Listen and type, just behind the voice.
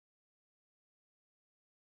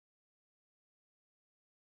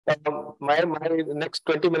My next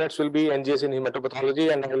 20 minutes will be NGS in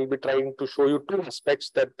hematopathology, and I will be trying to show you two aspects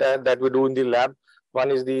that we do in the lab. One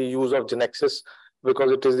is the use of Genexus,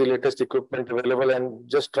 because it is the latest equipment available, and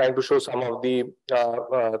just trying to show some of the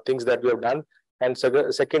things that we have done. And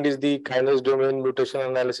second is the kinase domain mutation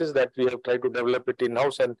analysis that we have tried to develop it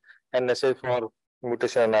in-house and assay for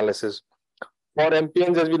mutation analysis. For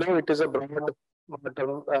MPNs, as we know, it is a broad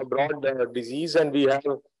disease, and we have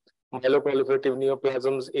myeloproliferative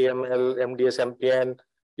neoplasms, AML, MDS, MPN,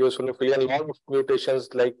 eosinophilia, and a lot of mutations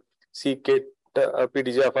like c-KIT,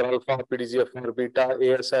 PDGFR alpha, PDGFR beta,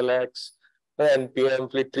 ASLX, NPM,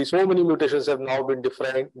 FLT3. So many mutations have now been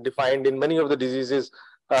defined in many of the diseases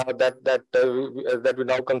that we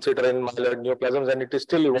now consider in myeloid neoplasms, and it is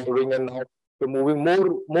still evolving. And now we're moving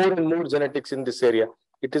more and more genetics in this area.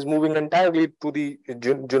 It is moving entirely to the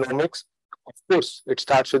genomics. Of course, it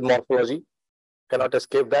starts with morphology. Cannot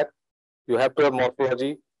escape that. You have to have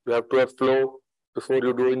morphology. You have to have flow before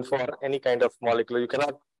you do in for any kind of molecular. You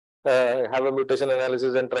cannot have a mutation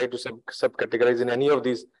analysis and try to subcategorize in any of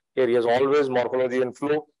these areas. Always morphology and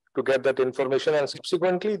flow to get that information, and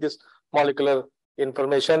subsequently this molecular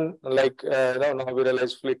information, like now we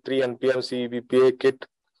realize FLT3, NPM, CBPA, KIT,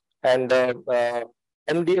 and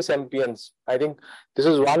MDS, MPNs. I think this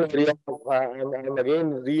is one area I'm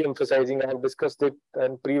again re-emphasizing. I have discussed it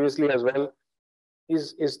and previously as well.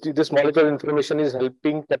 Is this molecular information is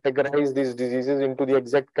helping categorize these diseases into the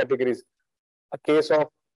exact categories. A case of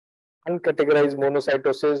uncategorized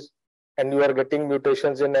monocytosis, and you are getting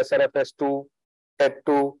mutations in SRFS2,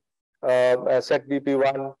 TET2,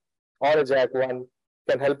 SETBP1, or JAK1,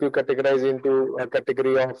 can help you categorize into a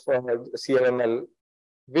category of CMML.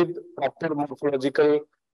 With proper morphological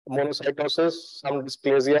monocytosis, some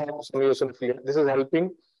dysplasia, some eosinophilia. This is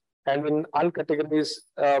helping. And in uncategorized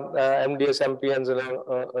MDS, MPNs,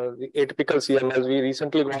 the atypical CMLs, we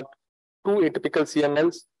recently got 2 atypical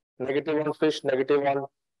CMLs, negative on fish, negative on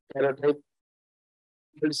karyotype.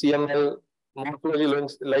 CML, morphology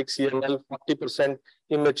looks like CML, 40%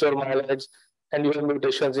 immature myeloids, and you have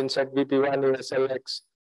mutations in SETBP1, ASLX.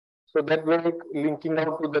 So that way, linking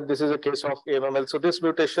out to that, this is a case of AML. So this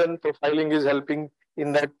mutation profiling is helping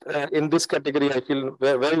in that in this category. I feel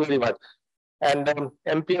very much. And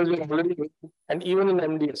MPNs we already, and even in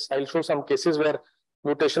MDS, I'll show some cases where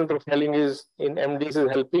mutation profiling is in MDS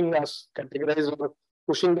is helping us categorize or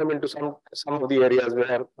pushing them into some of the areas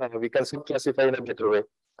where we can classify in a better way.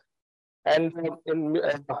 And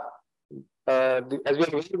as we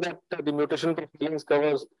are aware that the mutation profiling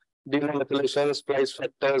covers DNA methylation, splice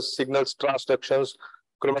factors, signals transductions,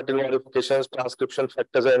 chromatin modifications, transcription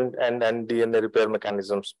factors, and DNA repair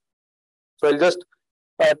mechanisms. So I'll just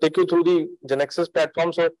take you through the Genexus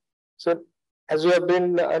platform. So as we have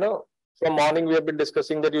been, from morning we have been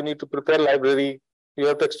discussing that you need to prepare library, you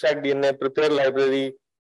have to extract DNA, prepare library,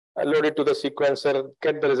 load it to the sequencer,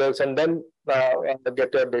 get the results, and then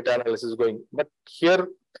get your data analysis going. But here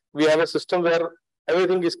we have a system where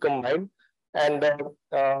everything is combined. And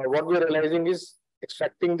what we are realizing is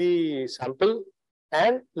extracting the sample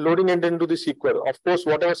and loading it into the sequencer. Of course,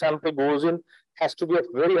 whatever sample goes in has to be of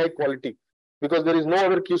very high quality, because there is no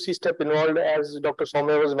other QC step involved, as Dr.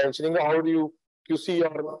 Soumya was mentioning. How do you QC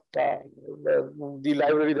your the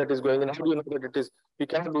library that is going in? How do you know that it is? You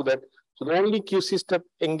cannot do that. So the only QC step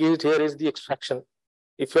engaged here is the extraction.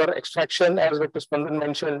 If your extraction, as Dr. Spandan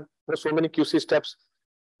mentioned, there are so many QC steps: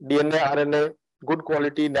 DNA, RNA, good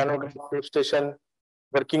quality, nanodrop, probe station,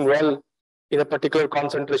 working well in a particular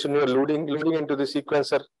concentration. You are loading into the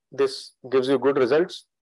sequencer. This gives you good results.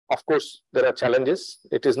 Of course, there are challenges.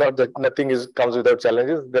 It is not that nothing comes without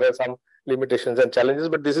challenges. There are some limitations and challenges,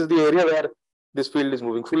 but this is the area where this field is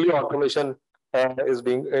moving. Fully automation is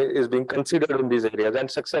being considered in these areas, and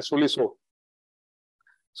successfully so.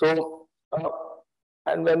 So,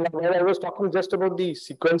 and when I was talking just about the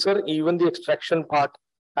sequencer, even the extraction part,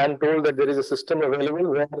 I'm told that there is a system available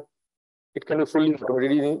where it can be fully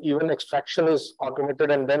automated. Even extraction is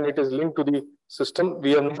automated, and then it is linked to the system.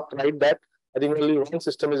 We have not tried that. I think only one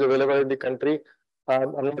system is available in the country.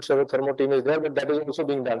 I'm not sure if Thermo team is there, but that is also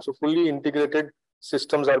being done. So fully integrated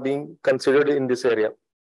systems are being considered in this area.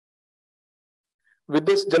 With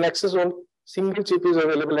this, Genexus on single chip is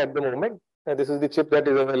available at the moment. This is the chip that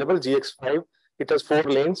is available, GX5. It has 4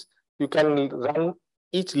 lanes. You can run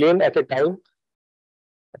each lane at a time.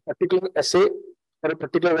 A particular assay, for a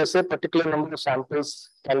particular assay, particular number of samples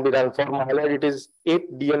can be run. For myeloid, it is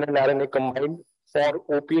 8 DNA and RNA combined. For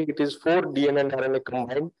OP, it is 4 DNA and RNA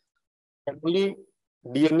combined. Only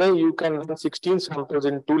DNA, you can run 16 samples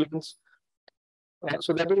in 2 lanes.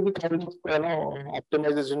 So that is the kind of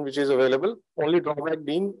optimization which is available. Only drawback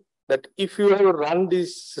being that if you have run this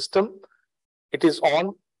system, it is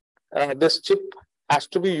on, this chip has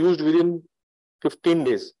to be used within 15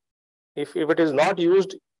 days. If it is not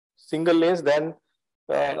used single lanes, then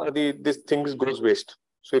this thing goes waste.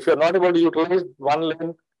 So if you're not able to utilize one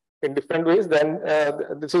lane in different ways, then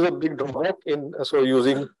this is a big drawback in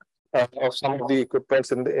using of some of the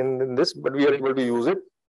equipments in this, but we are able to use it,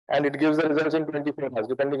 and it gives the results in 24 hours,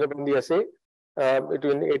 depending upon the assay,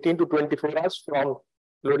 between 18 to 24 hours from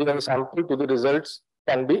loading of a sample to the results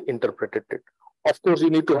can be interpreted. Of course,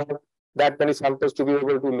 you need to have that many samples to be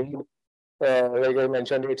able to load, like I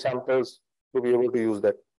mentioned, 8 samples to be able to use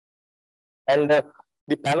that. And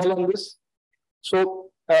the panel on this, so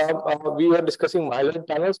we were discussing myeloid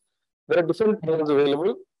panels. There are different panels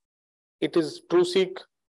available. It is TrueSeq,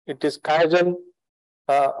 it is Icahn.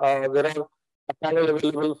 There are a panel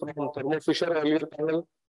available from Thermo Fisher, earlier panel.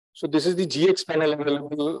 So this is the GX panel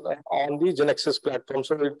available on the Genexus platform.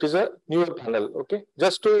 So it is a newer panel. Okay,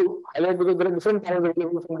 just to highlight, because there are different panels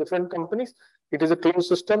available from different companies. It is a closed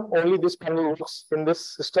system. Only this panel works in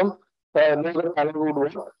this system. No other panel would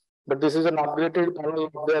work. But this is an upgraded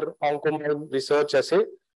panel of their Oncology research assay,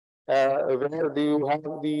 where you have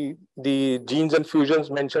the genes and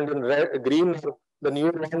fusions mentioned in red, green, the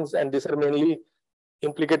newer ones, and these are mainly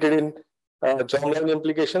implicated in germline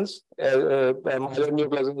implications, myeloid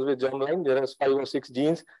neoplasms with germline. There are 5 or 6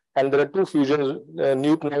 genes, and there are 2 fusions.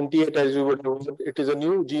 NUP98, as you would have heard, it is a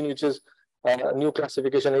new gene which is new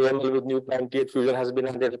classification. AML with NUP98 fusion has been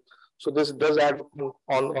added. So this does add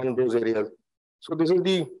on those areas. So this is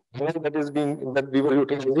the panel that we were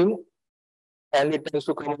utilizing, and it tends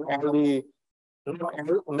to come with all the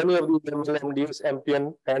many of the MDS,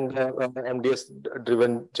 MPN, and MDS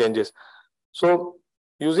driven changes. So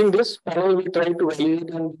using this panel, we tried to validate,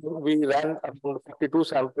 and we ran around 42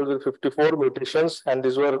 samples with 54 mutations, and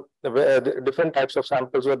these were different types of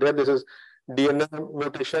samples were there. This is DNA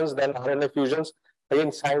mutations, then RNA fusions,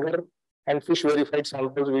 again Sanger and fish verified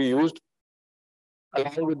samples we used,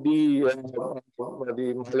 along with the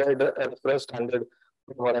myeloid reference standard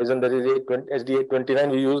Horizon, that is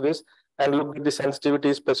SD829. We use this and look at the sensitivity,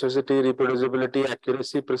 specificity, reproducibility,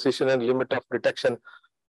 accuracy, precision, and limit of detection.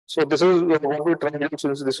 So this is what we tried out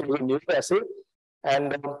since this was a new assay,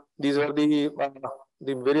 and these are the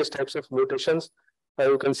various types of mutations.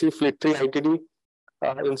 You can see FLT3 ITD,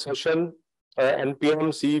 insertion,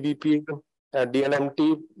 NPM, CEBP,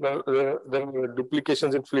 DNMT, the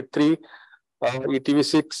duplications in FLT3,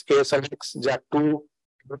 ETV6, ASLX, JAK2,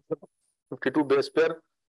 52 base pair.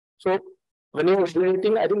 So when you're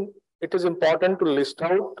evaluating, I think it is important to list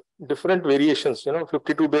out different variations,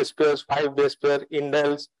 52 base pairs, 5 base pair,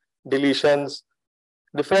 indels, deletions,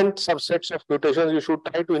 different subsets of mutations you should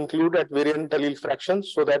try to include at variant allele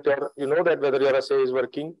fractions, so that you know that whether your assay is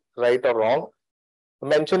working right or wrong.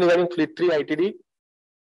 Mentioned regarding FLT3 ITD,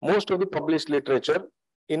 most of the published literature,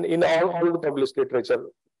 in all the published literature,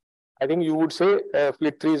 I think you would say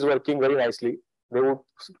FLT3 is working very nicely. They would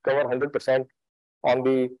cover 100% on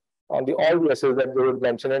all the assays that they would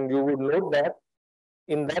mention, and you would note that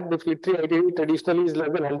in that the FLT3 ITD traditionally is less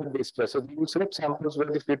than 100 base pairs. So they will select samples where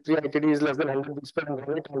the FLT3 ITD is less than 100 base pairs and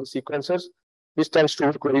run it on the sequencers, which tends to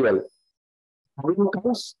work very well. Problem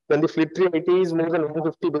comes when the FLT3 ITD is more than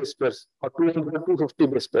 150 base pairs or 200 to 250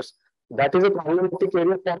 base pairs. That is a problematic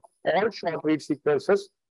area for all short read sequencers.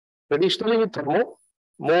 Traditionally with Thermo,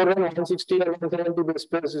 more than 160 or 170 base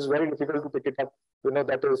pairs is very difficult to pick it up.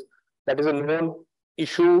 That is a known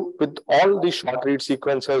issue with all the short read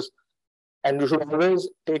sequencers, and you should always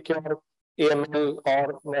take your AML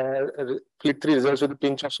or FLT3 results with a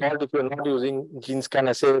pinch of salt if you're not using gene scan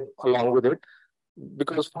assay along with it,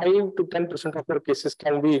 because 5 to 10% of your cases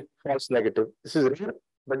can be false negative. This is rare,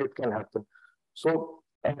 but it can happen. So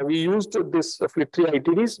we used this FLT3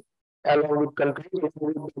 ITDs along with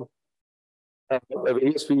controls.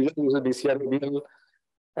 Various fusions use BCR-ABL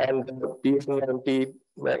and PMMT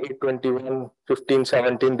 821, 15,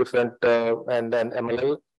 17 different and then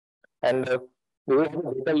MLL. And the way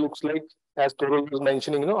the data looks like, as Torul was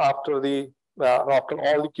mentioning, after all the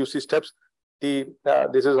QC steps, this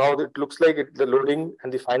is how it looks like, the loading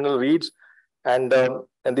and the final reads, and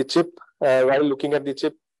the chip. While looking at the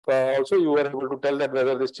chip, also you were able to tell that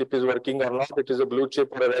whether this chip is working or not. It is a blue chip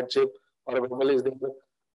or a red chip, or a bubble is there,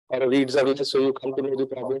 or reads are less, so you come to know the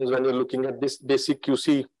problems when you're looking at this basic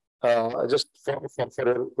QC, just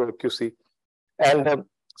for QC. And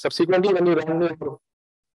subsequently, when you run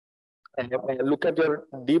look at your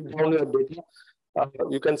deep down your data,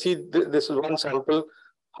 you can see this is one sample.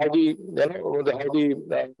 How the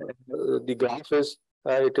graph is.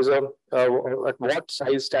 It is at what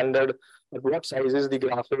size standard, at what sizes the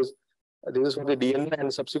graph is. This is for the DNA,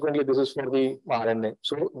 and subsequently this is for the RNA.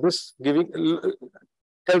 So this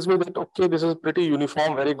tells me that, okay, this is pretty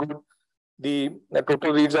uniform, very good. The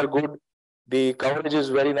total reads are good. The coverage is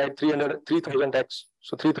very nice, 3000x.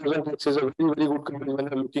 So 3000x is a very, very good coverage when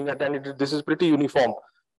you're looking at, and this is pretty uniform.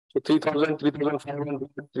 So 3000, 3500,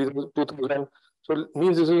 2000. So it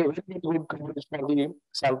means this is a very good coverage for the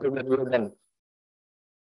sample that we have done.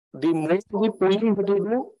 The more the polling that you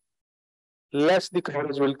do, less the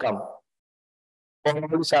coverage will come for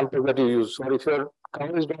all the samples that you use. So if your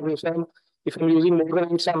coverage distribution, if I'm using more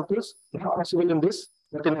than 8 samples, not possible in this,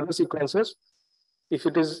 but in other sequences, if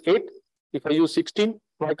it is 8, if I use 16,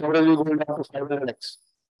 my coverage will go down to 500x.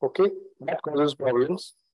 Okay, that causes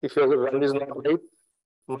problems. If your run is not right,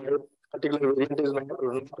 my particular variant is not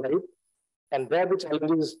right. And there the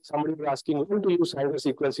challenge is somebody is asking when to use Sanger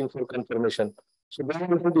sequencing for confirmation. So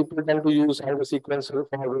then people tend to use Sanger sequencer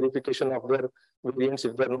for verification of their variants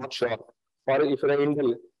if they're not sure. Or if you're an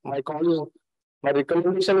Indel, my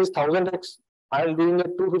recommendation is 1000x. I'm doing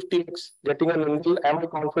it 250x, getting an Indel. Am I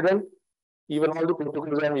confident? Even all the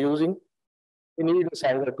protocols I'm using, you need a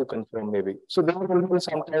Sanger to confirm maybe. So then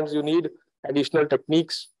sometimes you need additional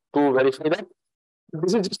techniques to verify that.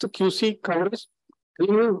 This is just a QC coverage.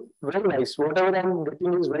 Very nice. Whatever I'm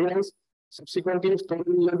getting is very nice. Subsequently, if we are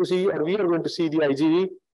going to see, or we are going to see the IgE,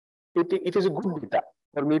 it is a good data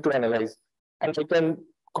for me to analyze. And I can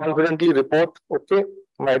confidently report, okay,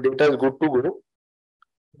 my data is good to go.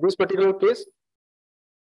 This particular case,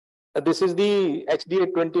 this is the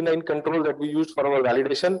HD829 control that we used for our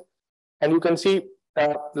validation. And you can see,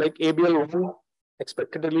 like ABL1,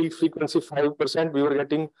 expected allele frequency 5%, we were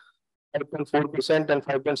getting 5.4% and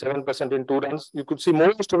 5.7% in 2 runs. You could see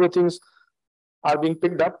most of the things are being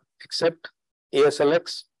picked up except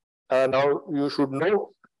ASLX. Now you should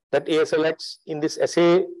know that ASLX in this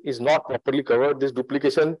assay is not properly covered. This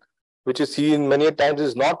duplication, which is seen many times,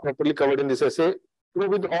 is not properly covered in this assay.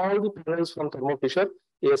 With all the panels from Thermo Fisher,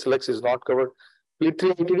 ASLX is not covered.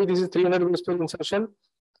 Qlik2learn, this is 300 base pair insertion.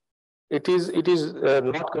 It is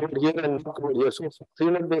not covered here and not covered here. So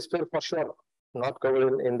 300 base pair for sure not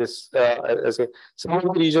covered in this assay. Some of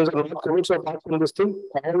the regions are not covered. So apart from this thing,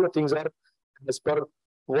 all the things are as per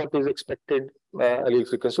what is expected allele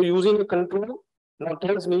frequency. So using a control now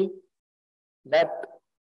tells me that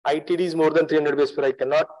ITD is more than 300 base pair. I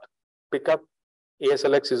cannot pick up.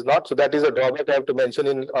 ASLX is not. So that is a drawback I have to mention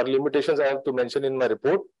in, or limitations I have to mention in my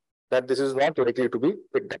report, that this is not likely to be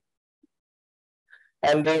picked up.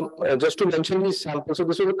 And just to mention these samples, so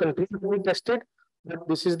this is a control that we tested, but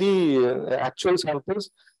this is the actual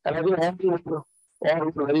samples, and I think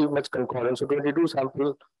all very much concurrent. So 22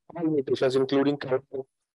 samples, all mutations, including character.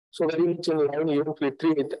 So very much in line, even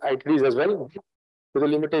Qlik2 ITDs as well. With a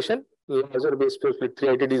limitation, larger base pair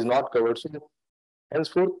Qlik2 ITD is not covered. So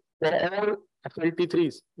henceforth, for all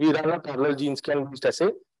FLT3s, we run a parallel gene scan based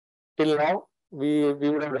assay. Till now, we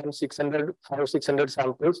would have run 600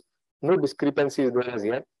 samples. No discrepancies there as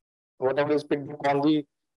yet. Whatever is picked up on the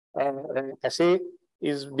assay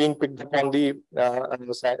is being picked up on the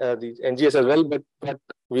NGS as well, but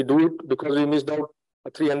we do it because we missed out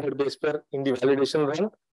a 300 base pair in the validation run.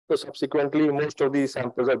 So subsequently, most of the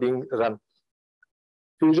samples are being run.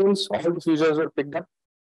 Fusions, all the fusions were picked up,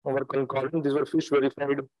 were concordant. These were FISH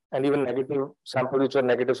verified, and even negative samples which were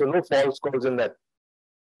negative. So no false calls in that.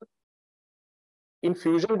 In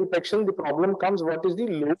fusion detection, the problem comes, what is the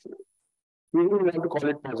low? We will want to call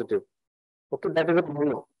it positive. Okay, that is a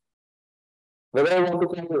problem. Whether I want to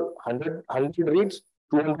call 100 reads,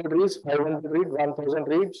 200 reads, 500 reads, 1000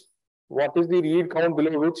 reads, what is the read count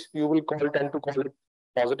below which you will tend to call it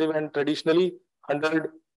positive? And traditionally,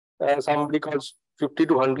 100, somebody calls 50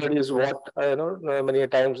 to 100 is what, many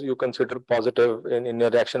times you consider positive in your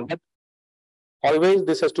reaction. But always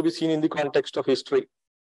this has to be seen in the context of history.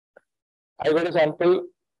 I got a sample,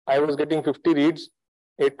 I was getting 50 reads,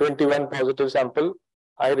 821 positive sample.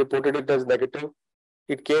 I reported it as negative.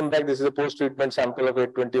 It came back, this is a post-treatment sample of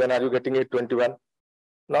 821. Are you getting 821?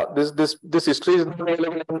 Now, this history is not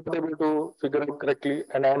available. I'm not able to figure out correctly,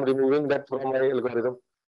 and I'm removing that from my algorithm.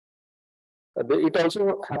 It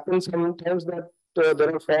also happens sometimes that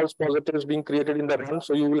there are false positives being created in the run.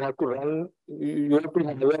 So you will have to run, you have to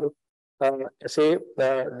have your assay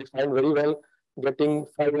defined very well. Getting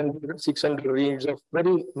 500, 600 reads of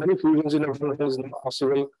very many fusions in a run is not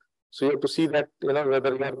possible. So you have to see that,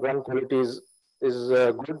 whether your run quality is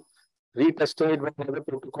good. Retesting it with another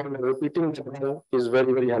protocol and repeating the run is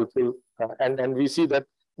very, very helpful. And we see that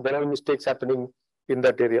there are mistakes happening in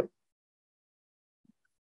that area.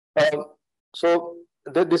 So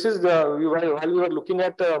this is while we were looking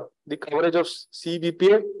at the coverage of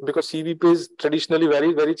CBPA, because CBPA is traditionally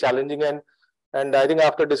very, very challenging, and I think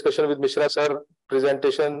after discussion with Mishra sir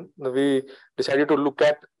presentation, we decided to look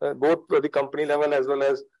at both the company level as well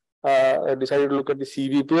as decided to look at the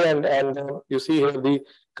CBPA, and you see here the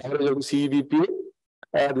coverage of the CBPA.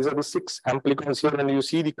 These are the 6 amplicons here, and you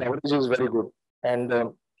see the coverage is very good.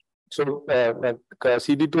 And so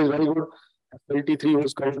CBPA is very good. FLT3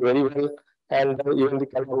 was covered very well, and even the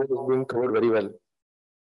color was being covered very well.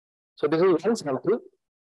 So this is one sample.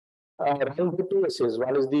 Run by 2 assays.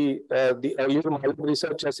 One is the earlier myeloid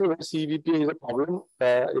research assay where CBPA is a problem.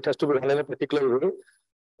 It has to be run in a particular way.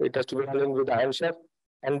 It has to be run with Iron Chef,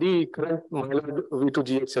 and the current myeloid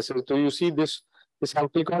V2GX assay. So you see this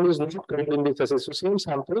sample count is not covered in this assay. So same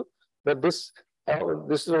sample, but this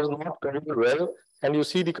was not covered well, and you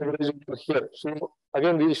see the coverage over here. So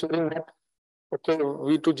again, we are showing that okay,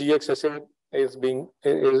 V2GX assay is being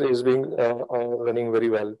running very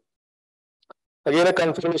well. Again, a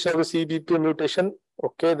confirmation of the CBP mutation.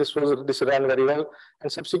 Okay, this ran very well,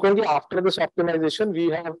 and subsequently after this optimization, we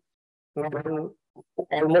have run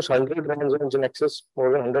almost 100 runs on Genexus,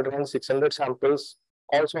 more than 100 runs, 600 samples,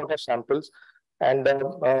 all sorts of samples, and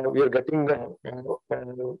we are getting lot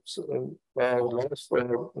of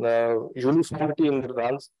uniformity in the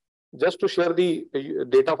runs. Just to share the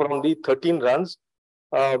data from the 13 runs,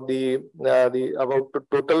 about the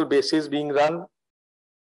total bases being run,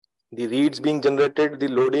 the reads being generated, the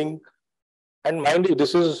loading, and mind you,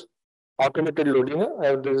 this is automated loading.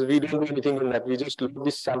 We don't do anything in that. We just load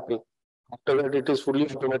this sample. After that, it is fully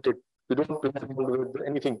automated. We don't play around with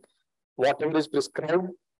anything. Whatever is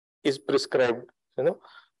prescribed is prescribed. You know,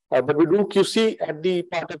 but we do QC at the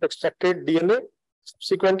part of extracted DNA.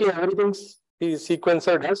 Subsequently, everything the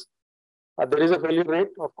sequencer does. There is a failure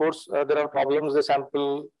rate. Of course, there are problems. The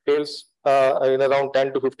sample fails in around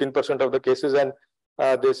 10 to 15% of the cases, and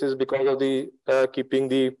this is because of the keeping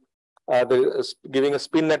giving a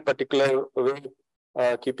spin at particular way,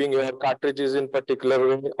 keeping your cartridges in particular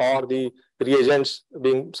way, or the reagents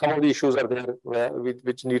being, some of the issues are there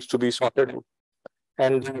which needs to be sorted.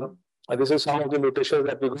 And this is some of the mutations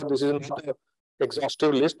that we got. This is not an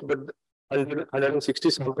exhaustive list, but 160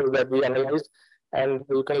 samples that we analyzed. And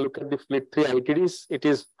you can look at the FLT3 ITDs. It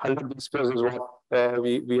is 100 base pairs is what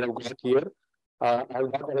we have got here. I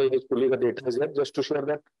have not analyzed fully the data yet, just to share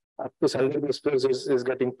that this 100 base pairs is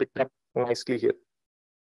getting picked up nicely here.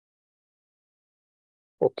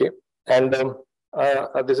 Okay, and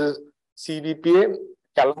this is CBPA,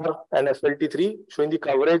 CalR, and FLT3 showing the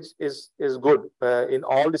coverage is good in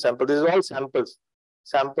all the samples. This is all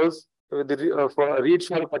samples with the, for reads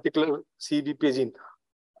for a particular CBPA gene.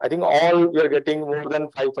 I think all we are getting more than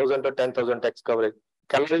 5,000 or 10,000 text coverage.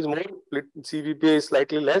 CalR is more, CBPA is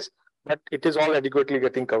slightly less, but it is all adequately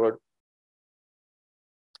getting covered.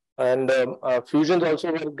 And fusions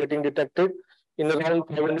also were getting detected in around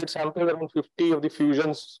 500 samples. Around 50 of the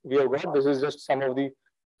fusions we have got. This is just some of the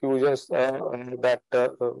fusions that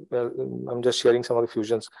I'm just sharing some of the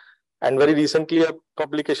fusions. And very recently, a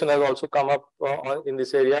publication has also come up in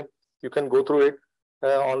this area. You can go through it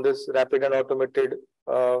on this rapid and automated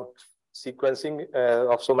sequencing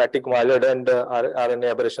of somatic myeloid and RNA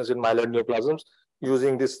aberrations in myeloid neoplasms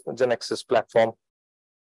using this Genexus platform.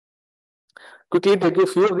 Quickly take you a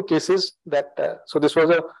few of the cases that, so this was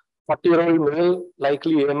a 40-year-old male,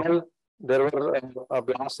 likely AML. There were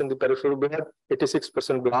blasts in the peripheral blood,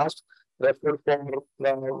 86% blast, referred for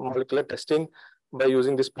molecular testing by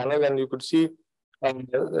using this panel, and you could see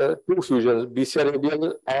 2 fusions,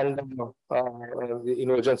 BCR-ABL and the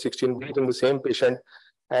inversion 16, both in the same patient.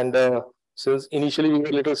 And since initially we were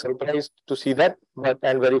a little surprised to see that, but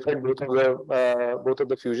and verified both of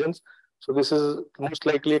the fusions. So this is most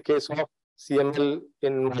likely a case of CML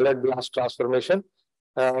in myeloid blast transformation.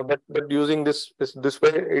 But using this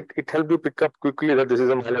way, it helped you pick up quickly that this is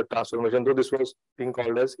a myeloid transformation. So this was being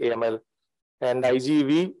called as AML. And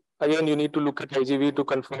IGV, again, you need to look at IGV to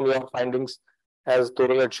confirm your findings, as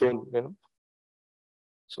Toral had shown. You know.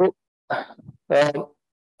 So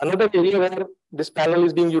another area where this panel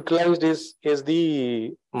is being utilized is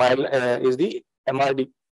the MRD.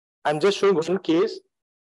 I'm just showing one case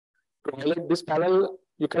to highlight this panel.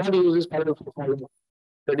 You cannot use this panel for follow-up.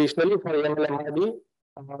 Traditionally, for AML MRD,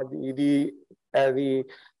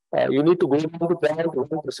 you need to go down to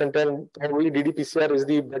 0.1%, and probably DDPCR is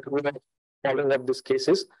the better way of following up these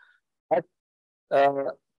cases. But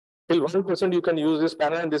till 1%, you can use this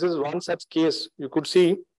panel, and this is one such case. You could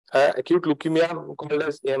see acute leukemia called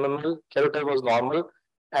as AMML, karyotype was normal.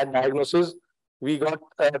 At diagnosis, we got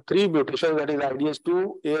 3 mutations, that is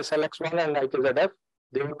IDH2, ASLX1, and IKZF.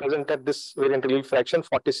 they were present at this variant allele fraction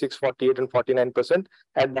 46, 48, and 49%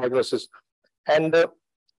 at diagnosis. And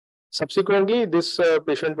subsequently, this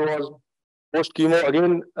patient was post chemo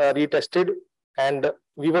again retested, and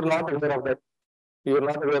we were not aware of that. We were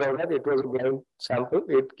not aware of that. It was a blind sample.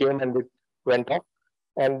 It came and it went off.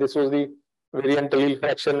 And this was the variant allele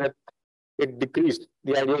fraction that it decreased.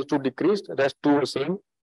 The idea was to decrease, rest two were same.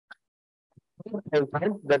 And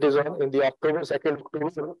that is on in the October, 2nd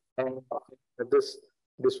October.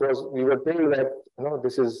 This was, we were told that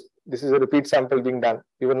this is a repeat sample being done.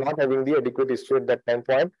 We were not having the adequate history at that time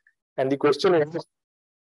point. And the question was,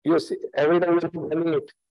 you see, every time you're telling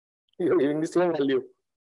it, you're giving the same value.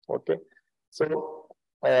 Okay. So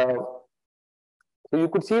you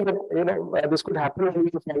could see that this could happen in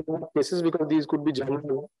the cases because these could be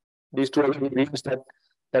germinal. These two other variants that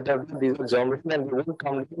are these are germinal and they won't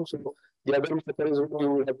come down. So the other method is what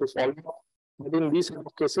you have to follow. But in these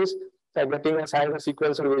cases, getting a single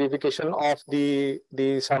sequential verification of the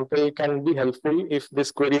sample can be helpful if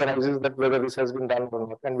this query arises that whether this has been done or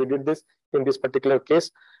not. And we did this in this particular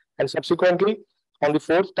case. And subsequently, on the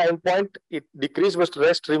fourth time point, it decreased, but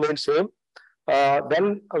rest remained same.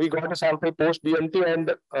 Then we got a sample post BMT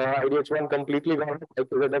and IDH1 completely gone,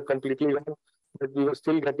 IPZF completely gone, but we were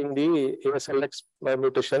still getting the ASLX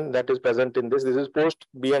mutation that is present in this. This is post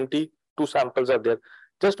BMT, two samples are there.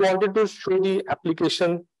 Just wanted to show the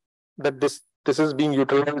application that this is being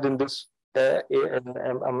utilized in this area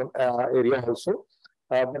also.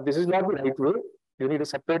 But this is not the right way. You need a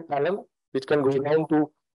separate panel which can go down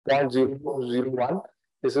to 0.001.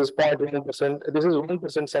 This is 0.1%. This is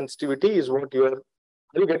 1% sensitivity is what you are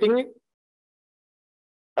you getting me?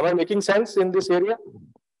 Am I making sense in this area?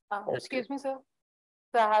 Excuse me, sir.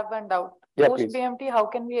 So I have one doubt. Yeah, Post BMT, how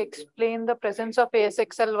can we explain the presence of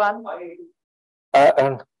ASXL1?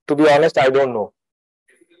 To be honest, I don't know.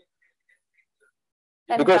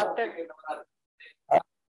 And because after...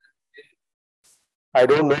 I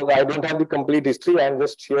don't know. I don't have the complete history. I'm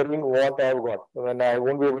just sharing what I've got. And I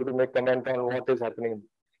won't be able to make comment on what is happening.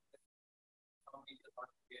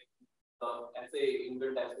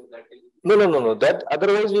 No. That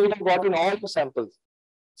otherwise we would have gotten all the samples.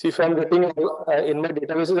 See, if I'm getting in my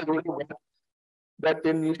databases, I would have got that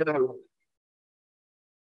in.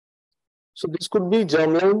 So this could be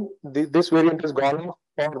germline. This variant is gone off,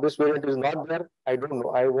 or this variant is not there. I don't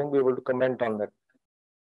know. I won't be able to comment on that.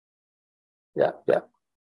 Yeah.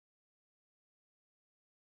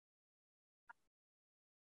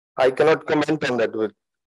 I cannot comment on that.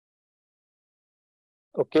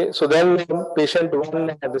 Okay, so then patient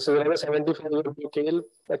one, this is another 75-year-old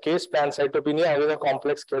case, pancytopenia, having a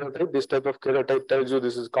complex karyotype. This type of karyotype tells you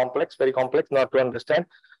this is complex, very complex, not to understand.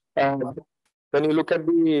 When you look at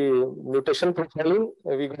the mutation profiling,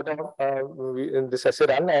 we got in this assay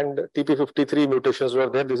run, and TP53 mutations were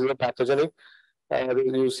there. This is a pathogenic.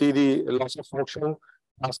 You see the loss of function,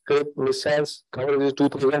 transcript, missense, coverage is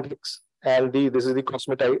 2000x, and this is the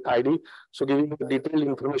cosmetic ID. So giving you detailed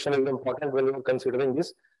information is important when you are considering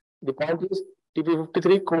this. The point is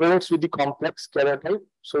TP53 correlates with the complex karyotype.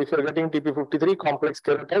 So if you're getting TP53 complex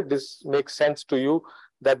karyotype, this makes sense to you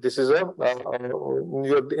that this is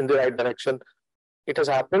you're in the right direction. It has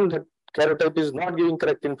happened that karyotype is not giving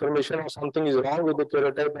correct information or something is wrong with the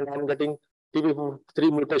karyotype and I'm getting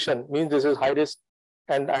TP53 mutation, means this is high risk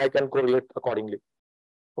and I can correlate accordingly.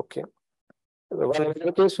 Okay. One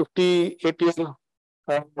other case, 58-year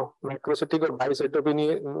macrocytic or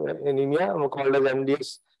bicytopenia anemia called as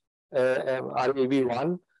MDS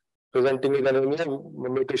RAB1, presenting with anemia,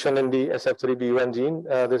 mutation in the SF3B1 gene.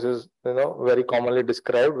 This is very commonly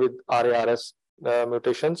described with RARS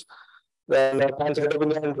mutations. Then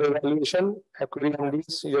pancytopenia and reevaluation,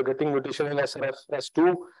 MDS, you're getting mutation in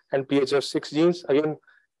SRF2 and PHF6 genes. Again,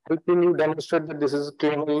 helping you demonstrate that this is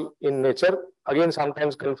clonal in nature. Again,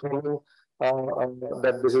 sometimes confirming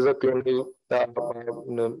that this is a clonal.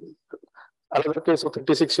 Another case of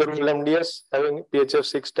 36-year-old MDS having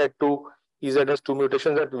PHF6 TAG2 EZS2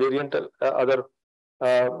 mutations at variant other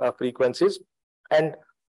frequencies. And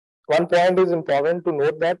one point is important to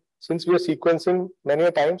note that since we are sequencing many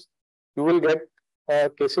times, you will get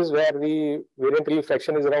cases where the variant allele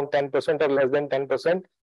fraction is around 10% or less than 10%.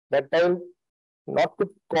 That time, not to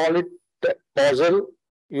call it causal,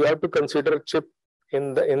 you have to consider CHIP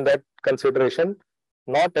in that consideration.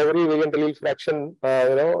 Not every variant allele fraction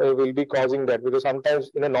will be causing that, because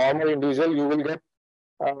sometimes in a normal individual you will get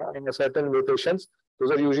certain mutations.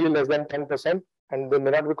 Those are usually less than 10% and they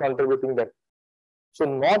may not be contributing that. So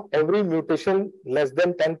not every mutation less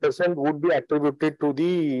than 10% would be attributed to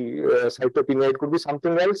the cytopenia. It could be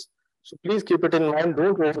something else. So please keep it in mind.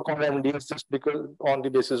 Don't work on MDS just because on the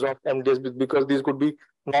basis of MDS, because these could be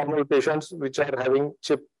normal patients which are having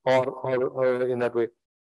chip or in that way.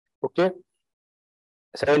 Okay.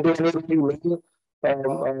 71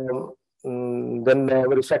 then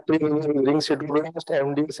refractory ring sideroblast,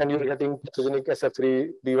 MDS, and you're getting pathogenic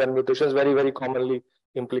SF3B1 mutations, very commonly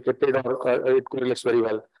implicated, or it correlates very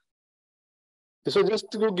well. So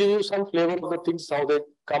just to give you some flavor of the things, how they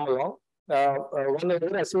come along. One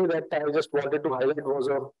other assay that I just wanted to highlight was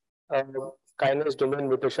a kinase domain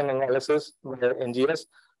mutation analysis by NGS.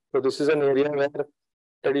 So this is an area where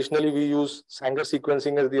traditionally we use Sanger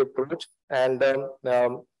sequencing as the approach, and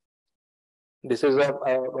this is a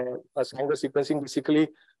Sanger sequencing. Basically,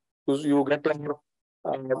 you get your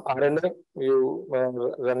RNA, you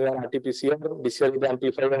run your RT-PCR, BCR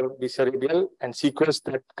amplifier, BCR and sequence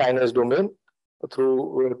that kinase domain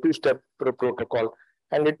through a two-step protocol,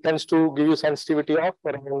 and it tends to give you sensitivity of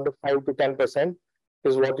around 5 to 10%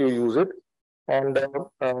 is what you use it, and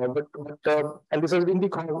and this has been the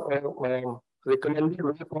recommended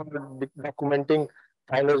way for documenting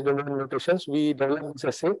kinase domain mutations. We developed this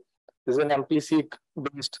assay. This is an AmpliSeq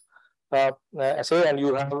based assay, and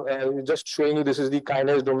you have just showing you this is the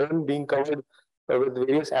kinase domain being covered with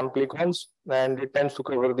various amplicons, and it tends to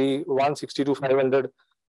cover the 160 to 500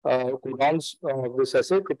 codons of this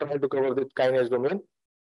assay to try to cover the kinase domain.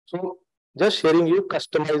 So just sharing you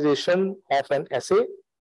customization of an assay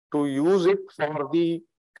to use it for the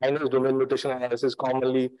kinase domain mutation analysis.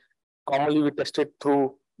 Commonly we test it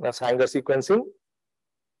through Sanger sequencing.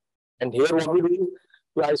 And here what we do is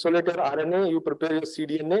you isolate your RNA, you prepare your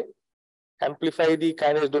cDNA, amplify the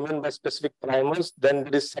kinase domain by specific primers. Then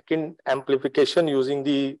there is second amplification using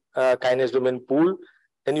the kinase domain pool.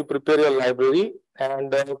 Then you prepare your library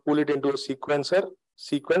and pull it into a sequence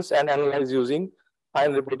and analyze using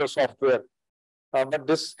ion reporter software. But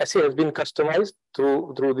this assay has been customized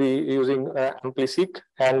through the using AmpliSeq,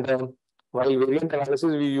 and while variant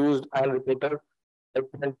analysis we used ion reporter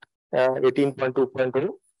 18.2.0.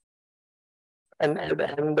 And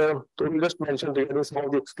to just mention regarding some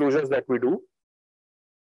of the exclusions that we do.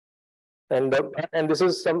 And this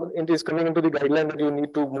is it is coming into the guideline that you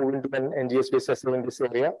need to move into an NGS-based assay in this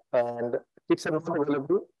area, and it's not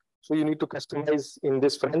available, so you need to customize in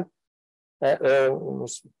this front.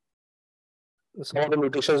 Some of the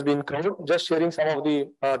mutations being covered. Just sharing some of the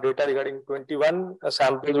data regarding 21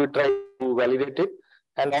 samples. We tried to validate it,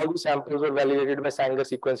 and all the samples were validated by Sanger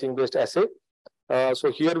sequencing-based assay. So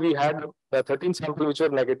here we had 13 samples which were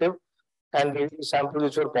negative, and samples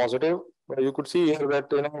which were positive. You could see here that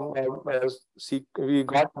we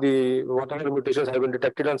got the whatever mutations have been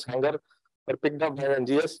detected on Sanger were picked up by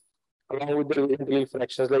NGS along with the variant allele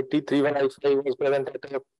fractions, like T31I5 was present at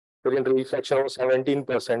a variant allele fraction of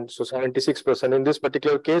 17%, so 76%. In this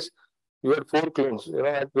particular case, you had 4 clones,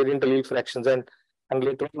 at variant allele fractions, and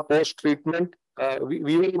later on post treatment,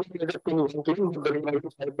 we were able to detect only 1 clone, but the remaining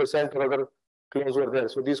 5% or other clones were there.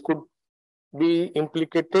 So these could be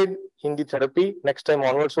implicated in the therapy next time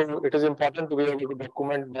onwards. So it is important to be able to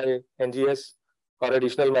document by NGS or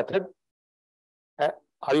additional method.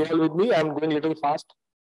 Are you all with me? I'm going a little fast.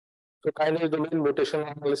 So kinase domain mutation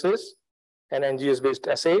analysis and NGS-based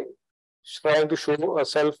assay, trying to show a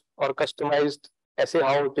self or customized assay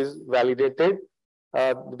how it is validated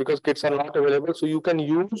because kits are not available. So you can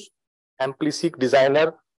use AmpliSeq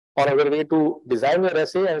Designer or other way to design your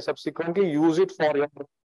assay and subsequently use it for your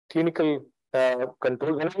clinical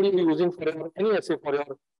control. Whenever you're using for any assay for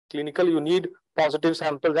your clinical, you need positive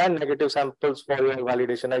samples and negative samples for your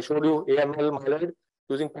validation. I showed you AML myeloid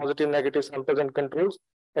using positive, negative samples and controls.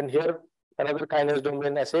 And here, another kinase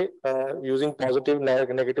domain assay using positive,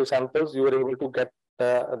 negative samples, you were able to get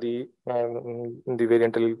the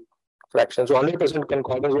variant allele fraction. So 100%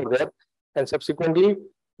 concordance were there. And subsequently,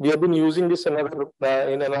 we have been using this another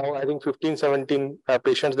in now, I think 15, 17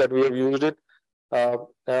 patients that we have used it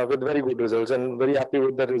with very good results, and very happy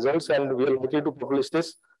with the results. And we are likely to publish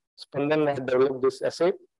this. Spandan had developed this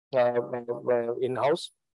assay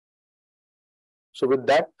in-house. So with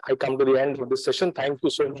that, I come to the end of this session. Thank you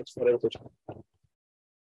so much for your attention.